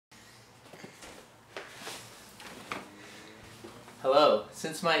Hello.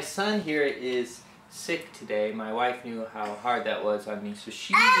 Since my son here is sick today, my wife knew how hard that was on me, so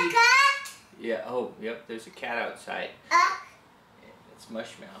she... Yeah, oh, yep, there's a cat outside. It's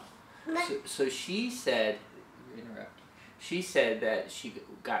Mushmouth. So she said, she said that she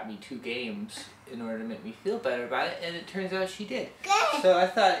got me 2 games in order to make me feel better about it, and it turns out she did. So I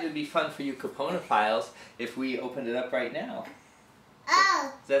thought it would be fun for you Caponophiles if we opened it up right now.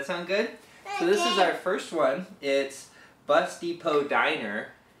 Does that sound good? So this is our first one. It's Bus Depot Diner,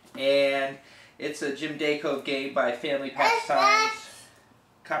 and it's a Jim Dacove game by Family Pastimes,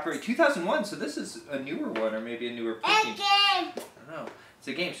 copyright 2001, so this is a newer one, or maybe a newer printing. I don't know. It's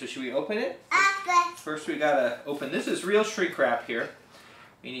a game, so should we open it? First we gotta open, this is real shrink wrap here.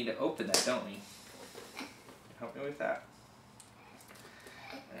 We need to open that, don't we? Help me with that.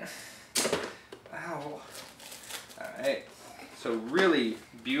 Ow. Alright, so really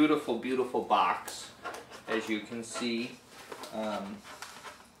beautiful, beautiful box, as you can see.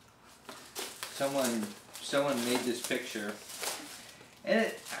 Someone made this picture,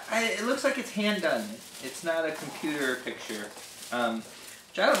 and it looks like it's hand done. It's not a computer picture.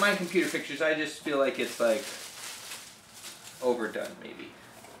 Which I don't mind computer pictures. I just feel like it's like overdone, maybe.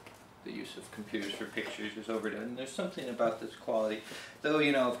 The use of computers for pictures is overdone. There's something about this quality, though.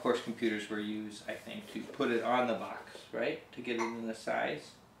 You know, of course, computers were used, I think, to put it on the box, right, to get it in the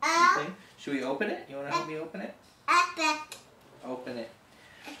size. Should we open it? You want to help me open it? Open it.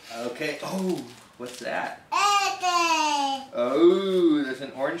 Okay. Oh, what's that? Oh, there's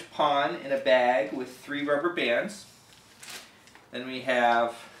an orange pawn in a bag with 3 rubber bands. Then we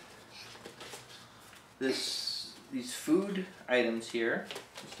have these food items here.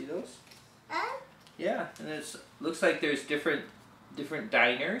 You see those? Yeah, and it looks like there's different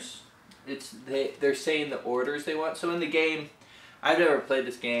diners. They're saying the orders they want. So in the game, I've never played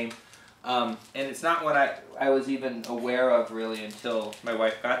this game. And it's not what I was even aware of really until my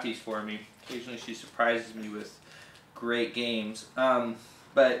wife got these for me. Occasionally she surprises me with great games.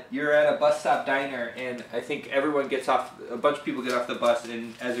 But you're at a bus stop diner, and I think everyone gets off, a bunch of people get off the bus,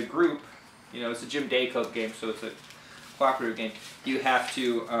 and as a group, you know, it's a Jim Dacove game, so it's a cooperative game. You have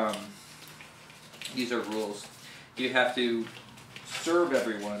to, these are rules, you have to serve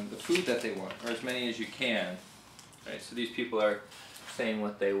everyone the food that they want, or as many as you can. Right, so these people are saying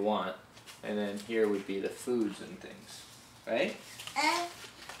what they want. And then here would be the foods and things, right?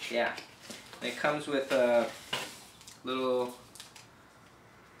 Yeah. And it comes with a little...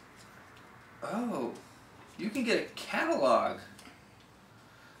 Oh, you can get a catalog.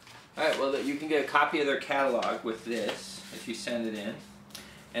 Alright, well, you can get a copy of their catalog with this if you send it in.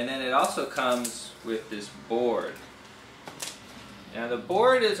 And then it also comes with this board. Now the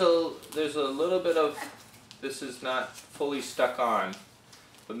board is there's a little bit of... This is not fully stuck on.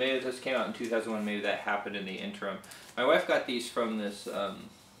 But maybe this came out in 2001, maybe that happened in the interim. My wife got these from this, I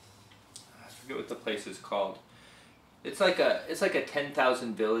forget what the place is called. It's like a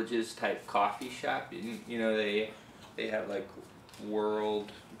 10,000 Villages type coffee shop. You know, they have like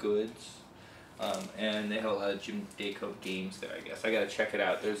world goods. And they have a lot of Jim Dacove games there, I guess. I gotta check it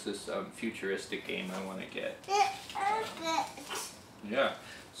out. There's this futuristic game I want to get. Yeah.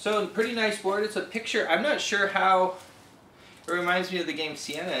 So, pretty nice board. It's a picture. I'm not sure how... It reminds me of the game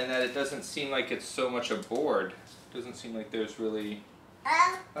Siena in that it doesn't seem like it's so much a board. It doesn't seem like there's really...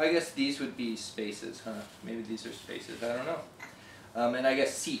 I guess these would be spaces, huh? Maybe these are spaces. I don't know. And I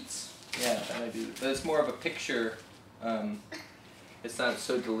guess seats. Yeah, that might be... But it's more of a picture. It's not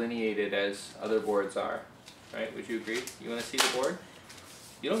so delineated as other boards are. Right? Would you agree? You want to see the board?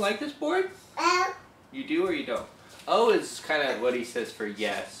 You don't like this board? You do or you don't? O is kind of what he says for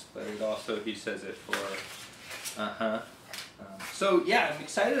yes, but it also he says it for uh-huh. So yeah, I'm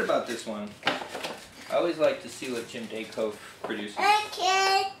excited about this one. I always like to see what Jim Dacove produces.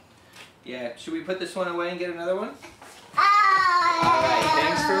 Yeah, should we put this one away and get another one? Alright,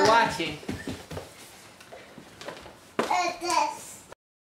 thanks for watching.